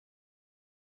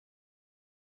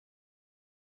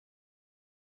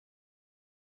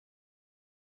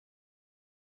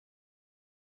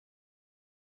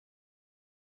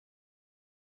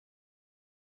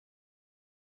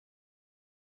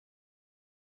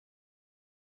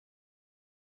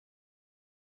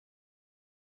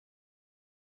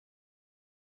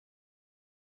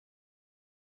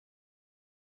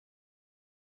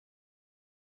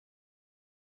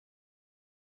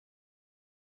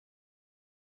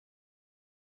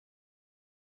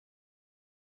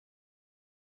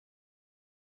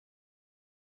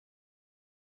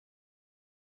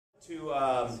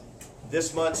To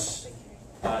this month's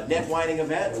net whining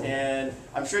event, and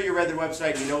I'm sure you read the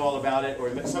website, you know all about it, or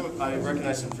I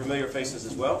recognize some familiar faces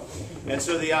as well. And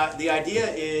so the idea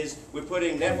is we're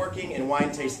putting networking and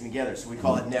wine tasting together, so we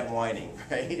call it net whining,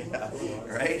 right?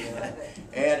 Right?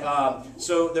 And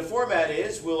so the format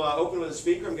is we'll open with a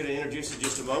speaker. I'm going to introduce in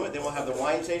just a moment. Then we'll have the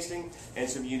wine tasting and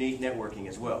some unique networking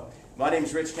as well. My name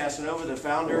is Rich Casanova, the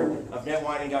founder of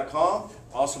netwhining.com.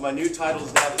 Also, my new title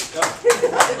is now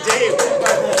Dave,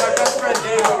 my best friend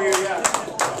Dave over here. Yeah.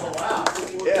 Oh, wow.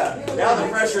 Yeah. Now the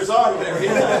pressure's on. Whatever.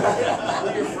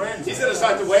 Yeah. Your friend. He's going to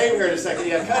start to wave here in a second.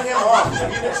 Yeah. Cut him off.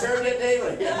 Have you been served yet,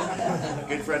 Dave? Yeah.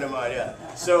 Good friend of mine. Yeah.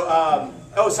 So,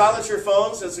 oh, silence your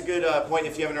phones. That's a good point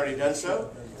if you haven't already done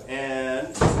so. And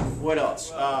what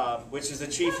else? Which is the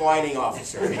Chief Whining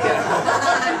Officer.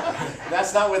 Yeah.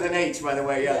 That's not with an H, by the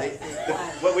way. Yeah.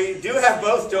 But we do have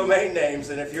both domain names,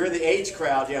 and if you're in the H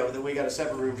crowd, yeah, then we got a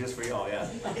separate room just for y'all. Yeah.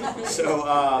 So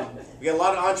we got a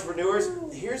lot of entrepreneurs.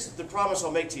 Here's the promise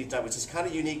I'll make to you tonight, which is kind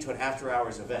of unique to an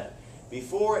after-hours event.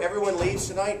 Before everyone leaves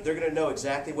tonight, they're going to know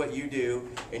exactly what you do,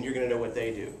 and you're going to know what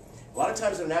they do. A lot of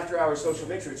times in an after-hours social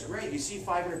mixer, it's great. You see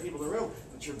 500 people in the room,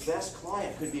 but your best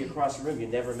client could be across the room. You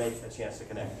never make a chance to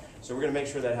connect. So we're going to make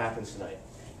sure that happens tonight.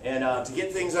 And to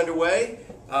get things underway,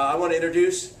 I want to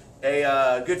introduce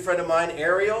a good friend of mine,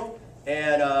 Ariel,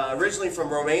 and originally from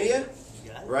Romania,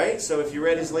 right? So if you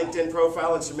read his LinkedIn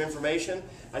profile and some information,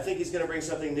 I think he's going to bring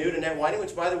something new to net whining,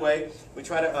 which, by the way, we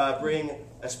try to bring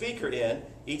a speaker in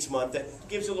each month that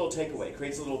gives you a little takeaway,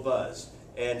 creates a little buzz.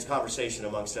 And conversation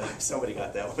amongst somebody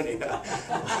got that one. Yeah.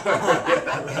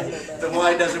 The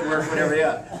line doesn't work, whatever.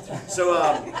 Yeah. So,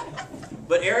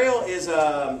 but Ariel is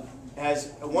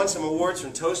has won some awards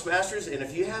from Toastmasters, and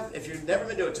if you've never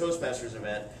been to a Toastmasters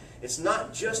event, it's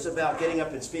not just about getting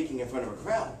up and speaking in front of a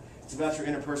crowd. It's about your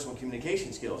interpersonal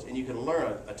communication skills, and you can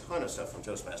learn a ton of stuff from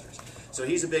Toastmasters. So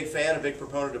he's a big fan, a big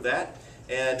proponent of that.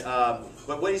 And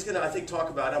but what he's going to, I think, talk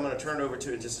about, I'm going to turn it over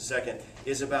to in just a second,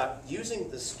 is about using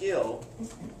the skill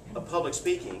of public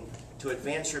speaking to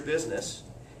advance your business.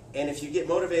 And if you get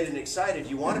motivated and excited,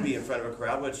 you want to be in front of a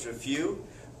crowd, whether it's a few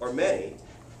or many,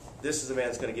 this is the man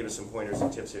that's going to give us some pointers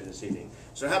and tips here this evening.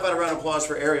 So how about a round of applause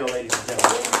for Ariel, ladies and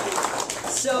gentlemen.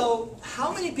 So,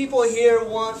 how many people here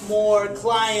want more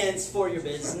clients for your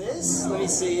business? Let me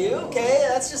see you. Okay,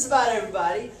 that's just about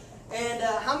everybody. And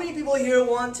how many people here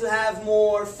want to have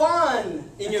more fun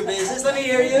in your business? Let me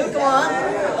hear you. Come on.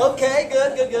 Okay,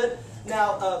 good, good, good.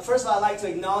 Now, first of all, I'd like to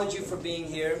acknowledge you for being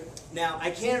here. Now,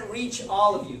 I can't reach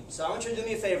all of you, so I want you to do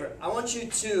me a favor. I want you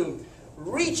to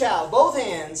reach out, both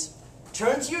hands,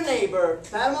 turn to your neighbor,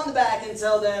 pat them on the back, and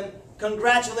tell them,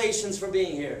 congratulations for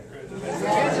being here.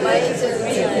 Congratulations for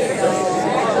being here.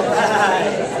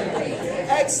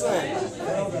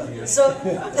 Excellent. So,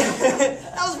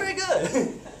 that was very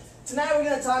good. Tonight we're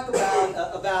going to talk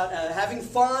about having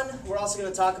fun. We're also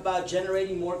going to talk about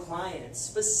generating more clients.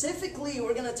 Specifically,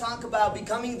 we're going to talk about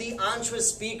becoming the entre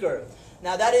speaker.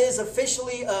 Now that is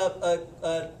officially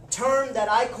a term that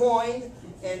I coined,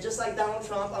 and just like Donald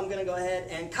Trump, I'm going to go ahead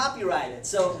and copyright it.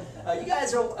 So you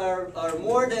guys are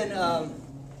more than,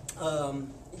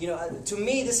 you know, to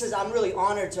me, I'm really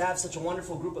honored to have such a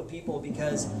wonderful group of people,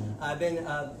 because I've been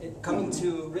coming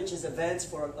to Rich's events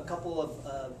for a couple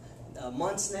of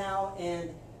months now, and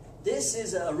this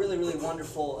is a really, really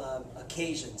wonderful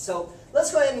occasion. So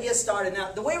let's go ahead and get started.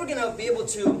 Now, the way we're going to be able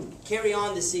to carry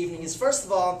on this evening is, first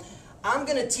of all, I'm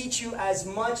going to teach you as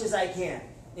much as I can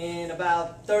in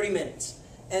about 30 minutes.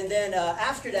 And then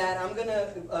after that, I'm going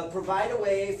to provide a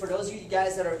way, for those of you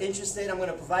guys that are interested, I'm going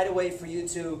to provide a way for you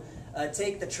to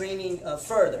take the training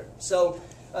further. So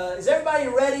is everybody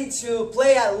ready to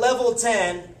play at level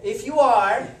 10? If you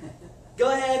are, go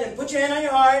ahead and put your hand on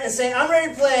your heart and say, I'm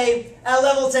ready to play at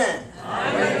level 10.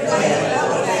 I'm ready to play at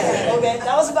level 10. Okay,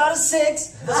 that was about a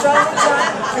 6. Let's try one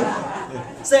more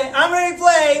time. Say, I'm ready to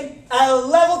play at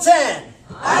level 10.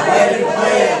 I'm ready to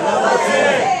play at level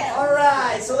 10. All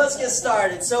right, so let's get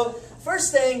started. So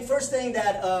first thing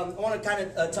that I want to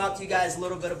kind of talk to you guys a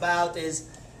little bit about is,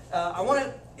 I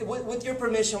want to, with your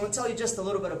permission, I want to tell you just a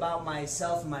little bit about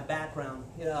myself and my background.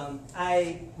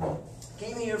 I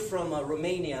came here from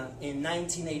Romania in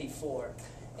 1984,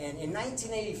 and in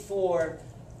 1984,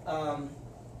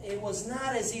 it was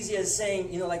not as easy as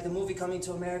saying, like the movie Coming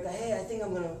to America, hey, I think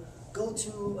I'm going to go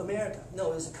to America.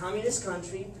 No, it was a communist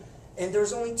country, and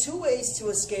there's only 2 ways to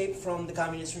escape from the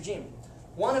communist regime.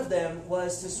 One of them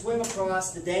was to swim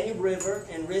across the Danube River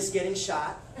and risk getting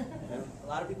shot. A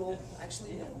lot of people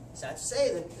actually, sad to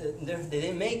say, that they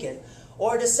didn't make it.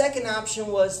 Or the second option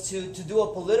was to do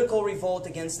a political revolt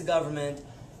against the government.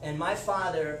 And my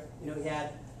father, he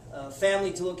had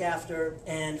family to look after,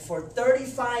 and for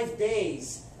 35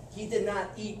 days, he did not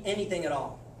eat anything at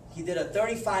all. He did a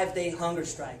 35-day hunger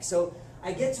strike. So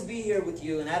I get to be here with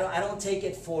you, and I don't take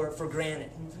it for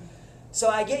granted. So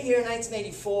I get here in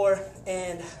 1984,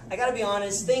 and I got to be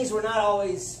honest, things were not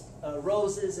always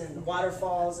roses and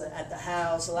waterfalls at the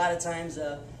house. A lot of times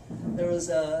there was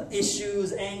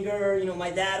issues, anger. You know, my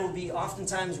dad would be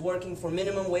oftentimes working for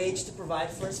minimum wage to provide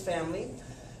for his family.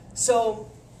 So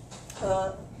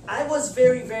I was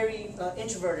very, very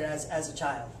introverted as a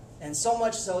child. And so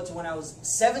much so to when I was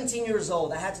 17 years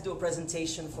old, I had to do a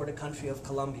presentation for the country of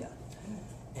Colombia.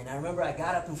 And I remember I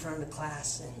got up in front of the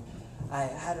class, and I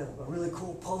had a really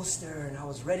cool poster, and I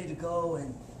was ready to go.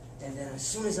 And then as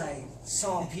soon as I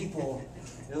saw people,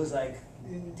 it was like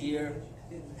deer,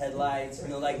 headlights, you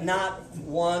know, like not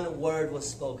one word was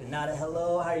spoken. Not a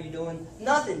hello, how are you doing?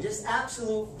 Nothing, just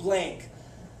absolute blank.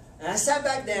 And I sat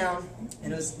back down,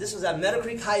 and this was at Meadow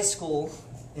Creek High School.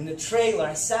 In the trailer,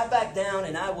 I sat back down,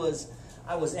 and I was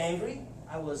angry,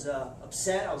 I was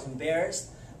upset, I was embarrassed.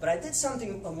 But I did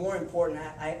something more important.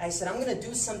 I said, I'm going to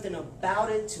do something about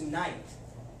it tonight.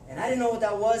 And I didn't know what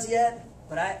that was yet,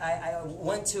 but I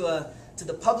went to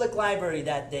the public library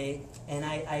that day, and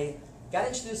I got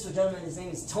introduced to a gentleman. His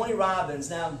name is Tony Robbins.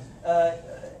 Now,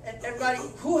 everybody,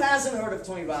 who hasn't heard of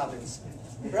Tony Robbins?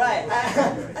 Right.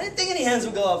 I didn't think any hands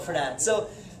would go up for that. So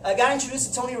I got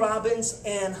introduced to Tony Robbins,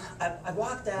 and I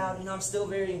walked out. You know, I'm still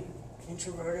very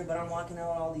introverted, but I'm walking out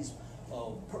with all these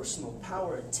personal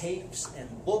power tapes and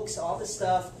books, all this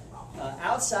stuff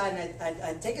outside, and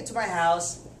I take it to my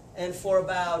house, and for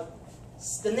about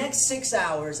the next 6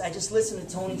 hours, I just listened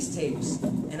to Tony's tapes,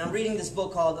 and I'm reading this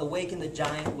book called Awaken the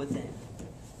Giant Within,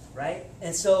 right?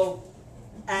 And so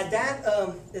at that,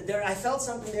 I felt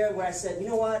something there where I said, you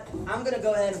know what, I'm going to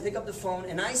go ahead and pick up the phone,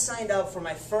 and I signed up for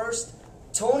my first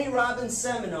Tony Robbins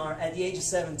seminar at the age of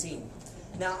 17.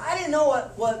 Now, I didn't know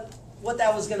what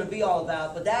that was going to be all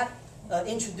about, but that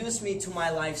introduced me to my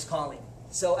life's calling.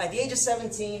 So at the age of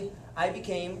 17, I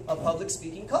became a public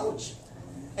speaking coach.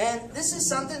 And this is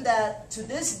something that to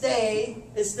this day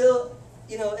is still,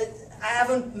 you know, I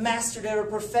haven't mastered it or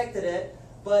perfected it,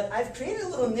 but I've created a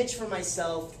little niche for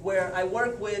myself where I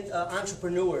work with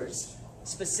entrepreneurs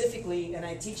specifically, and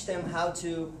I teach them how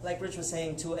to, like Rich was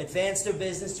saying, to advance their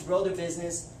business, to grow their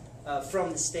business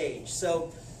from the stage.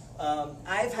 So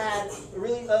I've had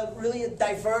really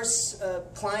diverse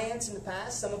clients in the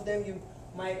past. Some of them you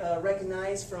might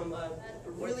recognize from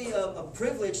really a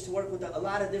privilege to work with a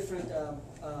lot of different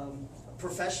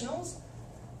professionals.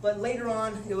 But later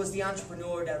on, it was the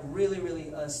entrepreneur that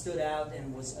really stood out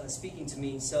and was speaking to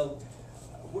me. So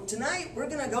tonight, we're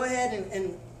going to go ahead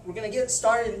and we're going to get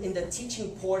started in the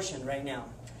teaching portion right now.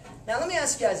 Now, let me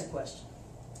ask you guys a question.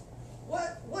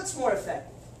 What's more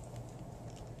effective?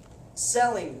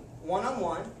 Selling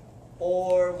one-on-one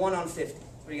or one-on-50?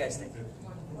 What do you guys think?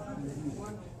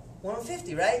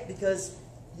 One-on-50, right? Because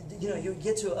you know, you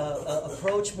get to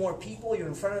approach more people, you're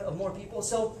in front of more people.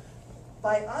 So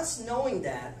by us knowing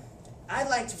that, I'd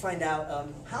like to find out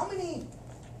how many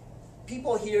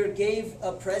people here gave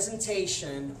a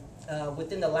presentation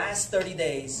within the last 30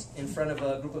 days in front of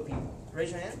a group of people.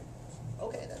 Raise your hand.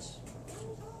 Okay, that's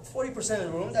 40%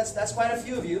 of the room. That's quite a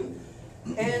few of you.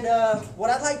 And what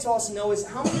I'd like to also know is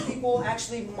how many people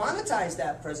actually monetize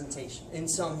that presentation in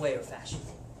some way or fashion.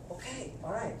 Okay,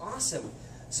 all right, awesome.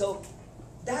 So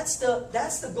that's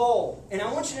the goal. And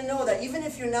I want you to know that even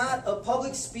if you're not a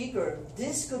public speaker,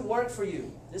 this could work for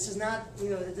you. This is not, you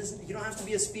know, you don't have to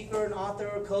be a speaker, an author,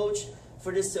 or coach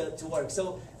for this to work.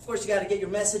 So, of course, you got to get your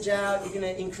message out. You're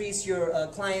going to increase your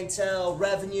clientele,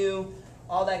 revenue,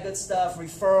 all that good stuff,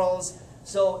 referrals.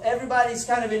 So everybody's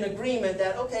kind of in agreement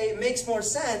that, okay, it makes more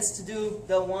sense to do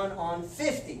the one on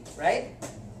 50, right?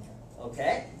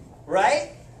 Okay,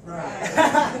 right? Right.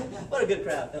 What a good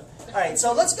crowd. All right,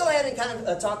 so let's go ahead and kind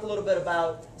of talk a little bit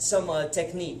about some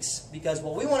techniques, because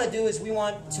what we want to do is we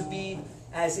want to be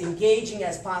as engaging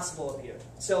as possible up here.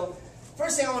 So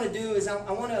first thing I want to do is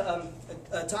I want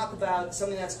to talk about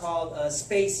something that's called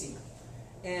spacing.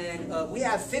 And we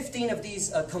have 15 of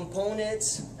these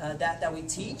components that we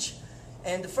teach.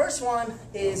 And the first one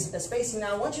is spacing.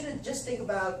 Now I want you to just think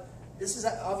about, this is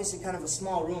obviously kind of a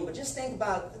small room, but just think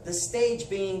about the stage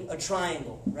being a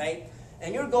triangle, right?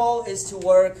 And your goal is to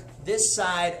work this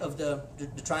side of the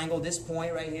triangle, this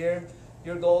point right here.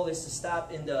 Your goal is to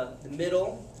stop in the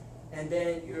middle, and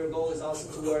then your goal is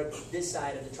also to work this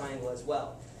side of the triangle as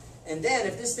well. And then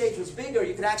if this stage was bigger,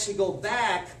 you could actually go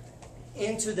back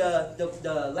into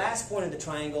the last point of the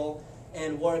triangle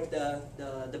and work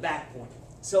the back point.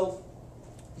 So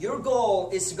your goal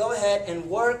is to go ahead and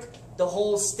work the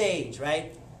whole stage,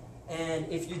 right?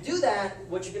 And if you do that,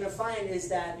 what you're going to find is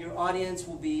that your audience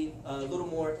will be a little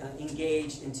more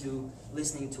engaged into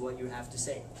listening to what you have to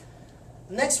say.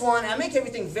 The next one, I make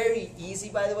everything very easy,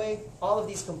 by the way. All of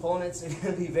these components are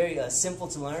going to be very simple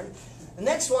to learn. The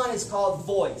next one is called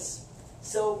voice.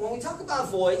 So when we talk about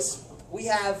voice, we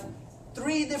have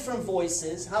 3 different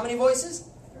voices. How many voices?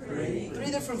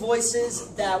 3 different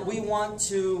voices that we want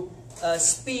to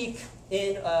speak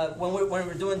in when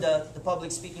we're doing the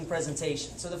public speaking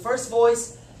presentation. So the first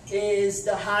voice is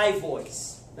the high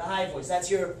voice. The high voice. That's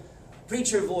your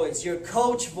preacher voice, your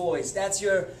coach voice. That's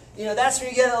your, that's when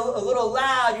you get a little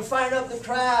loud. You're firing up the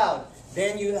crowd.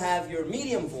 Then you have your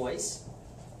medium voice,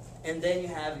 and then you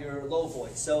have your low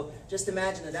voice. So just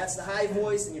imagine that that's the high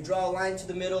voice, and you draw a line to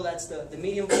the middle. That's the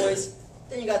medium voice.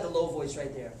 Then you got the low voice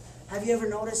right there. Have you ever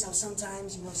noticed how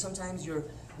sometimes, sometimes you're,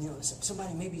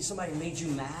 somebody made you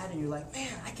mad, and you're like,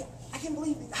 man, I can't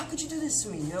believe it. How could you do this to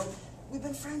me? We've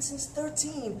been friends since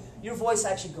 13. Your voice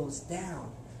actually goes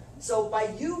down. So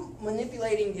by you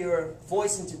manipulating your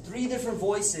voice into 3 different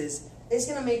voices, it's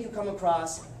going to make you come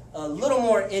across a little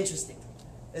more interesting.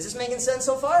 Is this making sense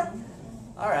so far?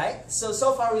 All right.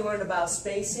 So far we learned about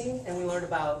spacing and we learned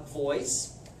about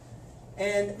voice.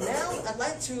 And now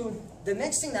the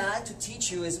next thing that I like to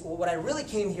teach you is what I really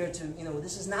came here to,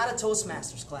 this is not a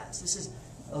Toastmasters class. This is,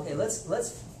 okay,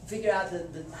 let's figure out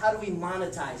how do we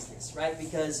monetize this, right?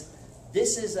 Because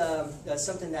this is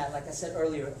something that, like I said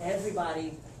earlier,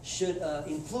 everybody should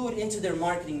include into their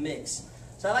marketing mix.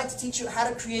 So I'd like to teach you how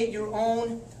to create your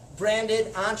own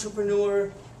branded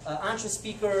entrepreneur,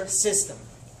 entre-speaker system.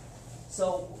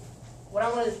 So what I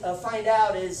want to find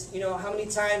out is, how many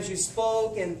times you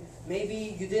spoke and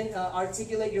maybe you didn't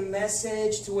articulate your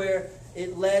message to where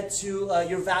it led to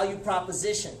your value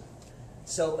proposition.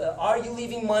 So are you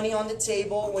leaving money on the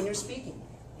table when you're speaking?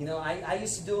 I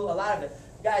used to do a lot of it.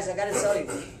 Guys, I got to tell you,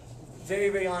 very,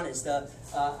 very honest.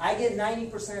 I get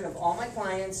 90% of all my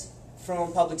clients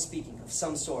from public speaking of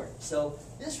some sort. So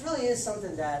this really is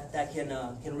something that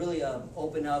can really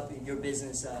open up your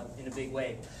business in a big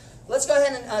way. Let's go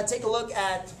ahead and take a look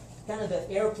at kind of the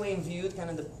airplane view, kind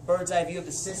of the bird's eye view of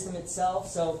the system itself.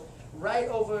 So right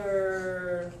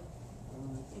over,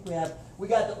 we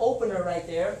got the opener right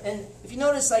there. And if you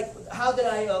notice, how did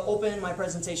I open my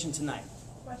presentation tonight?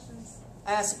 Questions.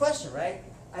 I asked a question, right?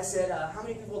 I said, how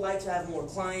many people would like to have more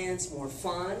clients, more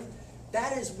fun?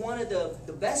 That is one of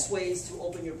the best ways to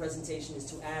open your presentation, is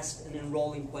to ask an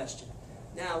enrolling question.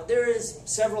 Now, there is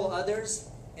several others,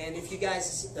 and if you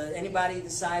guys, anybody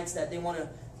decides that they want to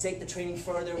take the training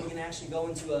further, we can actually go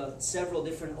into several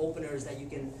different openers that you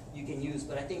can use.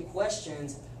 But I think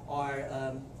questions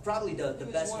are probably the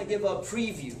best. You want to give a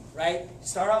preview, right?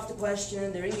 Start off the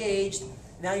question, they're engaged.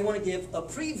 Now you want to give a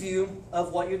preview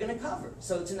of what you're going to cover.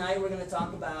 So tonight we're going to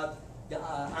talk about the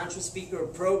entre-speaker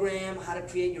program, how to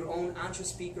create your own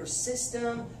entre-speaker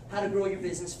system, how to grow your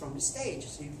business from the stage.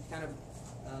 So you kind of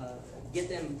get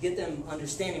them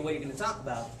understanding what you're going to talk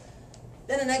about.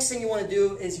 Then the next thing you want to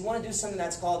do is you want to do something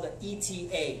that's called the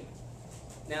ETA.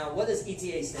 Now, what does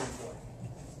ETA stand for?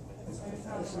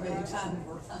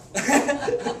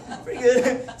 Pretty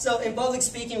good. So in public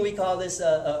speaking, we call this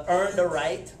earn the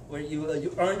right, where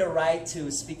you earn the right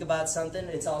to speak about something.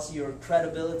 It's also your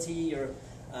credibility, your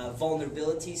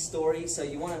vulnerability story. So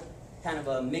you want to kind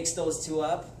of mix those two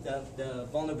up, the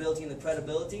vulnerability and the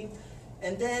credibility.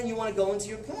 And then you want to go into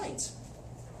your points.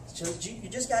 So you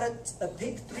just got to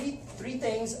pick three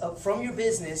things from your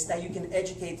business that you can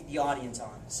educate the audience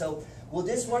on. So will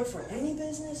this work for any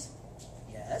business?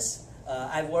 Yes.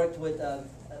 I've worked with a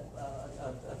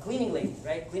cleaning lady,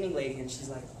 right? Cleaning lady, and she's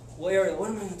like, well, Ariel, what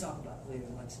am I going to talk about?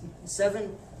 Like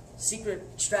 7 secret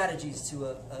strategies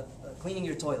to cleaning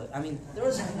your toilet. I mean, there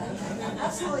was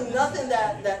absolutely nothing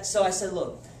that. So I said,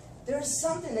 look, there's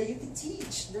something that you could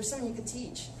teach. There's something you could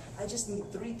teach. I just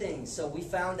need 3 things. So we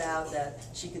found out that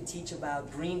she could teach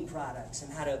about green products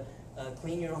and how to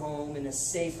clean your home in a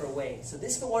safer way. So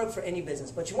this could work for any business,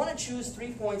 but you want to choose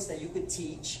 3 points that you could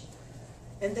teach.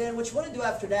 And then what you want to do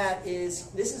after that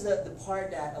is, this is the part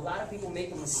that a lot of people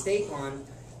make a mistake on,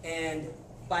 and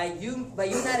by you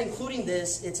not including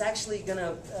this, it's actually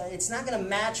gonna it's not gonna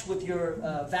match with your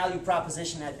value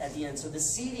proposition at the end. So the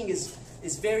seeding is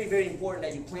very, very important,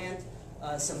 that you plant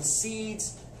some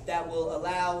seeds that will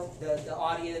allow the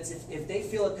audience, if they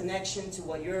feel a connection to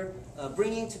what you're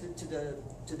bringing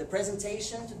to the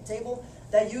presentation, to the table,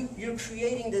 that you're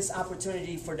creating this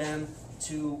opportunity for them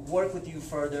to work with you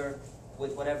further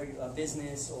with whatever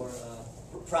business or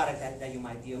product that you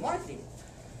might be marketing.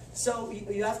 So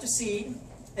you have to seed,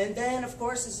 and then of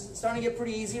course it's starting to get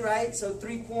pretty easy, right? So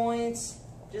 3 points,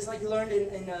 just like you learned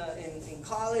in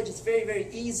college. It's very, very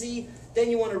easy. Then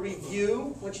you want to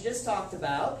review what you just talked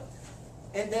about.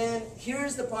 And then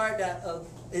here's the part that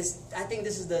I think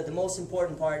this is the most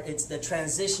important part. It's the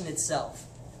transition itself.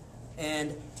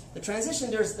 And the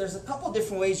transition, there's a couple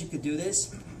different ways you could do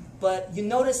this. But you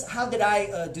notice, how did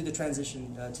I do the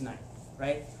transition tonight,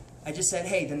 right? I just said,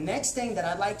 hey, the next thing that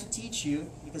I'd like to teach you,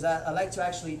 because I like to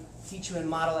actually teach you and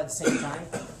model at the same time,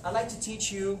 I'd like to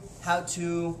teach you how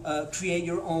to create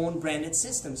your own branded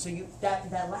system. So that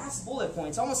last bullet point,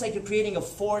 it's almost like you're creating a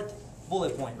fourth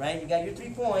bullet point, right? You got your 3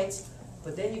 points,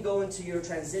 but then you go into your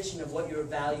transition of what your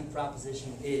value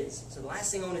proposition is. So the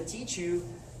last thing I want to teach you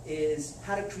is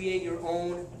how to create your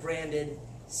own branded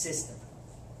system,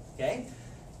 okay?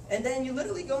 And then you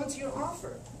literally go into your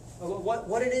offer.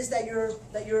 What it is that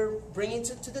you're bringing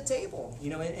to the table.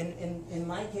 You know, in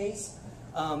my case,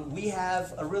 we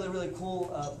have a really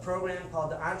cool program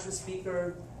called the Entre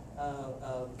Speaker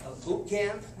Boot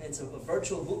Camp. It's a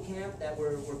virtual boot camp that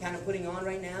we're kind of putting on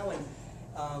right now. And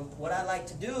what I like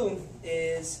to do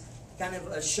is kind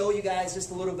of show you guys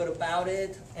just a little bit about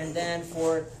it, and then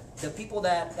for the people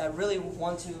that really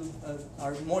want to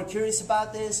are more curious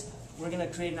about this, we're going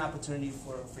to create an opportunity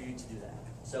for you to do that.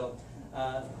 So.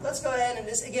 Let's go ahead and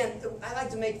this, again, I like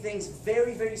to make things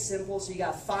very simple. So you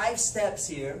got 5 steps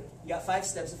here. You got 5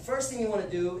 steps. The first thing you want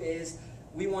to do is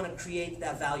we want to create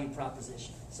that value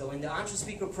proposition. So in the Entre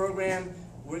Speaker program,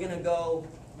 we're going to go,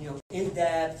 in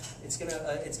depth. It's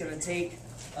gonna take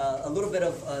a little bit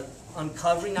of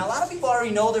uncovering. Now, a lot of people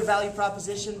already know their value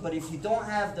proposition, but if you don't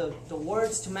have the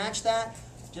words to match that,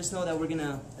 just know that we're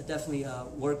gonna definitely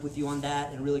work with you on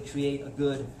that and really create a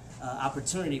good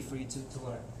opportunity for you to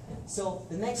learn. So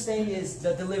the next thing is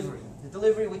the delivery. The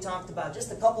delivery, we talked about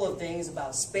just a couple of things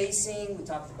about spacing. We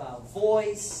talked about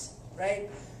voice, right?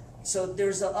 So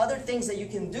there's other things that you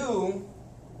can do,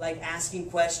 like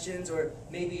asking questions, or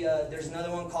maybe there's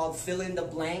another one called fill in the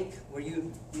blank, where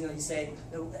you say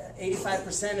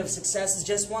 85% of success is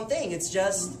just one thing. It's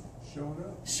just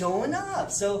showing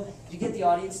up. So you get the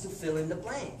audience to fill in the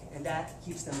blank, and that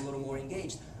keeps them a little more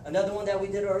engaged. Another one that we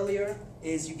did earlier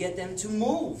is you get them to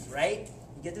move, right?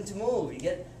 You get them to move.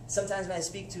 Sometimes when I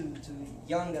speak to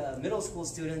young middle school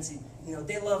students,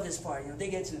 they love this part. They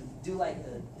get to do like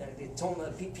the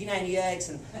P90X,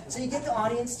 and so you get the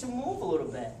audience to move a little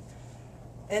bit.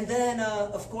 And then,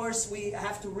 of course, we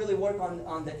have to really work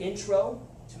on the intro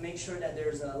to make sure that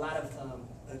there's a lot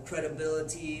of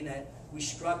credibility, and that we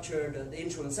structure the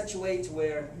intro in such a way to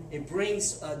where it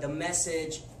brings the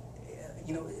message,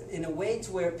 in a way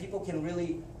to where people can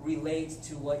really relate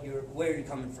to where you're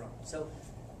coming from. So,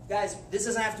 guys, this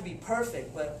doesn't have to be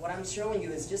perfect, but what I'm showing you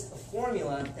is just a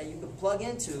formula that you can plug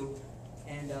into.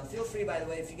 And feel free, by the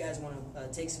way, if you guys want to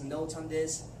take some notes on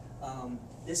this.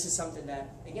 This is something that,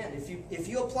 again, if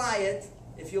you apply it,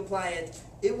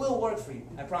 it will work for you.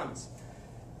 I promise.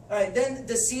 All right, then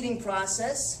the seeding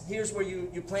process. Here's where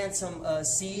you plant some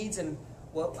seeds, and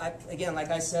again,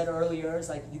 like I said earlier, it's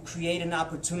like you create an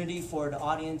opportunity for the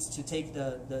audience to take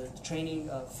the training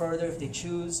further if they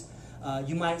choose.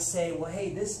 You might say, well,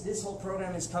 hey, this whole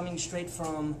program is coming straight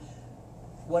from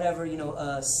whatever,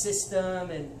 system,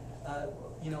 and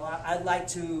I'd like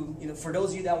to, for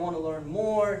those of you that want to learn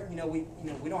more,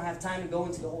 we don't have time to go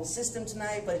into the whole system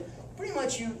tonight, but pretty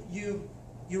much you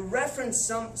reference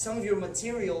some of your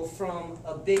material from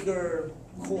a bigger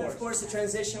course. Of course, the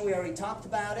transition, we already talked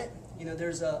about it.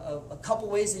 There's a couple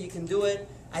ways that you can do it.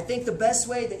 I think the best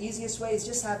way, the easiest way, is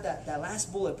just have that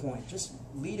last bullet point. Just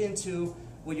lead into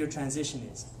what your transition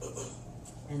is.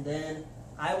 And then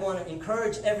I want to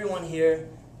encourage everyone here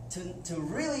to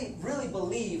really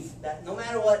believe that no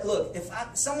matter what, look, if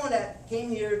someone that came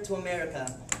here to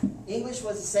America, English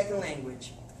was a second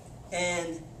language,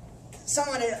 and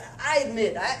someone that I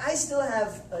admit, I still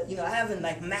have, I haven't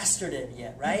mastered it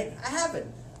yet, right? I haven't.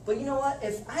 But you know what?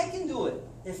 If I can do it,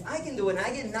 and I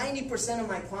get 90% of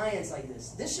my clients like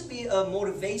this should be a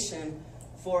motivation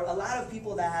for a lot of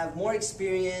people that have more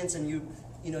experience, and you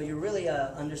really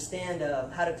understand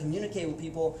how to communicate with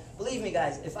people. Believe me,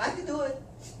 guys, if I could do it,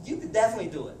 you could definitely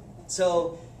do it.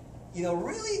 So,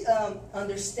 really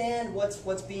understand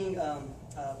what's being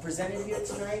presented here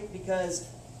tonight, because,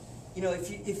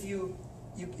 if you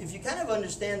kind of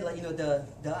understand,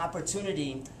 the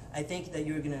opportunity, I think that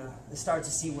you're gonna start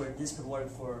to see where this could work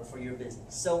for your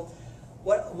business. So,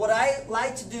 what I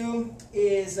like to do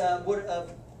is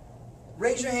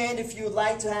raise your hand if you would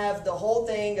like to have the whole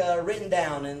thing written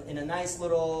down in a nice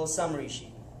little summary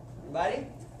sheet. Anybody?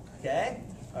 Okay.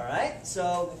 All right.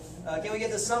 So, can we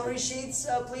get the summary sheets,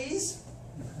 please?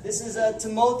 This is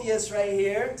Timotheus right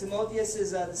here. Timotheus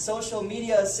is the social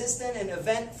media assistant and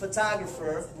event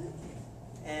photographer.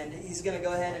 And he's going to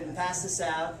go ahead and pass this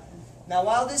out. Now,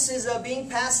 while this is being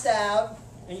passed out,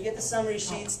 and you get the summary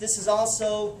sheets, this is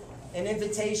also an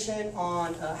invitation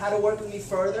on how to work with me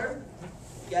further.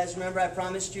 You guys remember I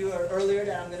promised you earlier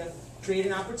that I'm going to create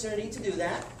an opportunity to do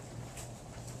that.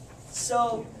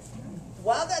 So,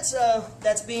 while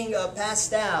that's being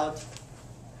passed out,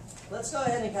 let's go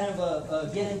ahead and kind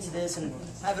of get into this and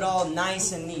have it all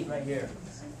nice and neat right here.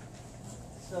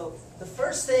 So the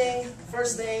first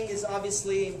thing is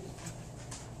obviously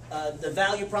the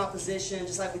value proposition,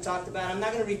 just like we talked about. I'm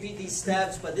not going to repeat these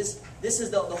steps, but this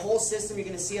is the whole system. You're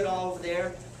going to see it all over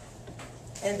there.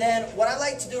 And then what I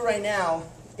like to do right now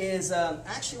is I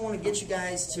actually want to get you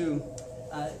guys to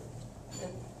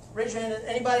raise your hand.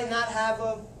 Anybody not have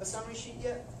a summary sheet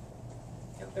yet?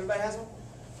 Yep, everybody has one?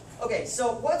 Okay,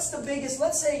 so what's the biggest,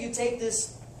 let's say you take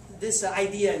this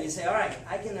idea and you say, all right,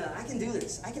 I can do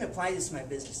this. I can apply this to my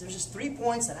business. There's just 3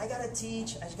 points that I got to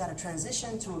teach. I just got to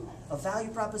transition to a value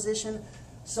proposition.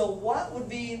 So what would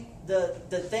be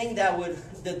the thing that would,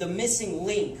 the missing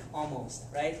link almost,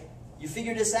 right? You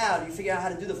figure this out. You figure out how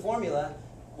to do the formula.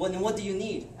 Well, then what do you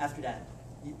need after that?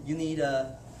 You need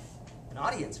an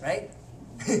audience, right?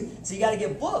 So you got to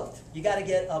get booked. You got to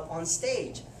get up on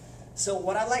stage. So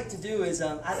what I'd like to do is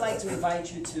I'd like to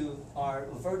invite you to our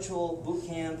virtual boot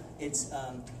camp. It's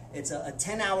a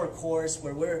 10-hour course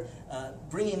where we're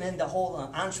bringing in the whole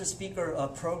Entre Speaker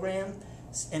program,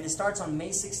 and it starts on May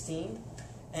 16th.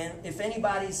 And if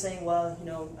anybody's saying, well, you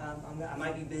know, I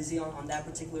might be busy on that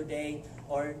particular day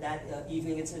or that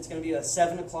evening, it's going to be a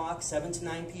 7 o'clock, 7 to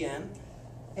 9 p.m.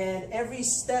 And every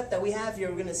step that we have here,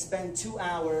 we're going to spend 2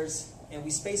 hours, and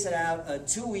we space it out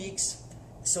 2 weeks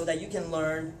so that you can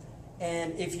learn.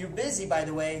 And if you're busy, by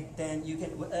the way, then you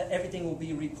can everything will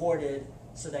be reported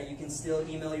so that you can still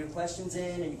email your questions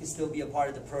in and you can still be a part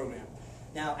of the program.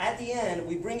 Now, at the end,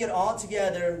 we bring it all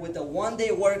together with a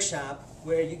one-day workshop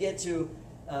where you get to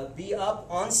be up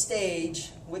on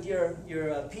stage with your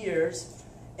peers,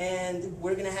 and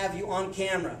we're going to have you on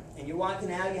camera. And you're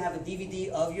walking out, you have a DVD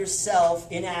of yourself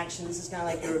in action. This is kind of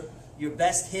like your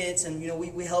best hits, and you know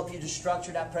we help you to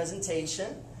structure that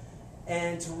presentation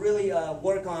and to really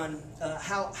work on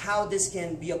how this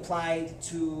can be applied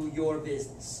to your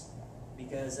business.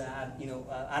 Because, I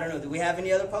don't know, do we have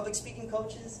any other public speaking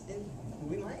coaches?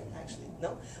 We might, actually.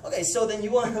 No? Okay, so then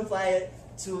you want to apply it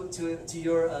to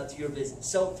your business.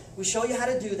 So we show you how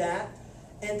to do that.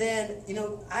 And then, you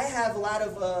know, I have a lot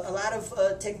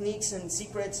of techniques and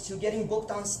secrets to getting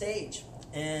booked on stage.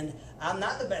 And I'm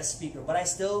not the best speaker, but I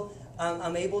still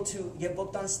I'm able to get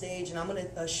booked on stage, and I'm going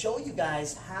to show you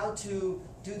guys how to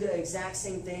do the exact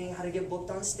same thing, how to get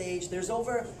booked on stage. There's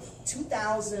over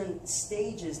 2,000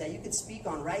 stages that you could speak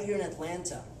on right here in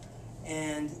Atlanta.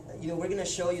 And, you know, we're going to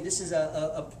show you, this is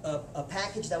a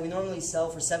package that we normally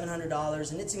sell for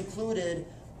 $700, and it's included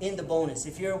in the bonus.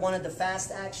 If you're one of the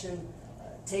fast action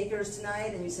takers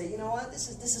tonight and you say, you know what, this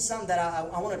is something that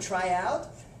I want to try out,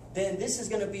 then this is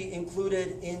going to be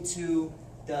included into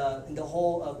the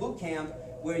whole boot camp,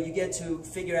 where you get to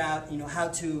figure out, you know, how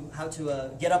to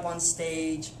get up on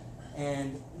stage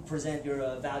and present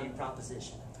your value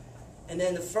proposition. And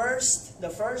then the first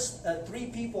 3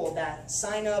 people that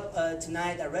sign up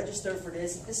tonight, that register for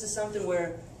this is something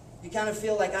where you kind of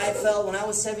feel like I felt when I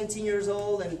was 17 years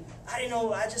old, and I didn't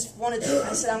know, I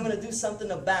said I'm going to do something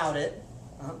about it.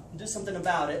 But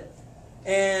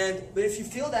if you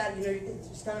feel that, you know,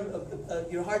 just kind of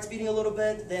your heart's beating a little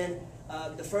bit, then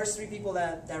the first 3 people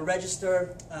that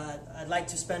register, I'd like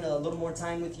to spend a little more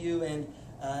time with you, and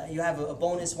you have a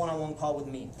bonus one-on-one call with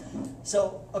me.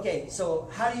 So, okay, so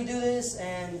how do you do this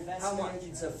and how much?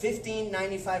 It's a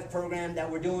 $15.95 program that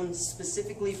we're doing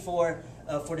specifically for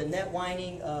the net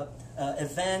whining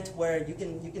event, where you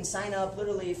can sign up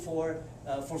literally for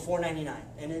 $4.99,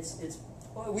 and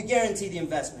we guarantee the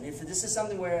investment. If this is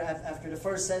something where after the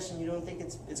first session you don't think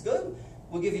it's good,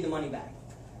 we'll give you the money back.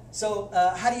 So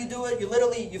how do you do it?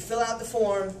 You fill out the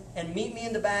form and meet me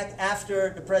in the back after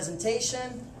the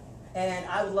presentation, and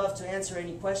I would love to answer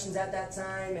any questions at that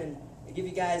time and give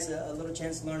you guys a little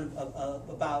chance to learn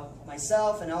about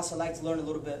myself, and also like to learn a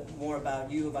little bit more about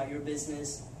you, about your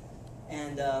business.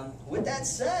 And with that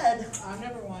said, I'm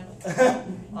number 1.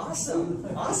 Awesome.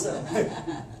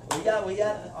 We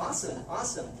got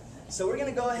awesome. So we're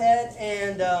gonna go ahead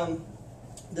and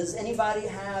does anybody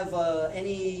have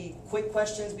any quick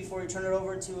questions before we turn it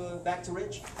over to back to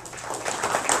Rich?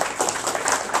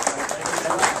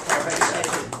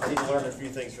 I need to learn a few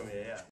things from you. Yeah.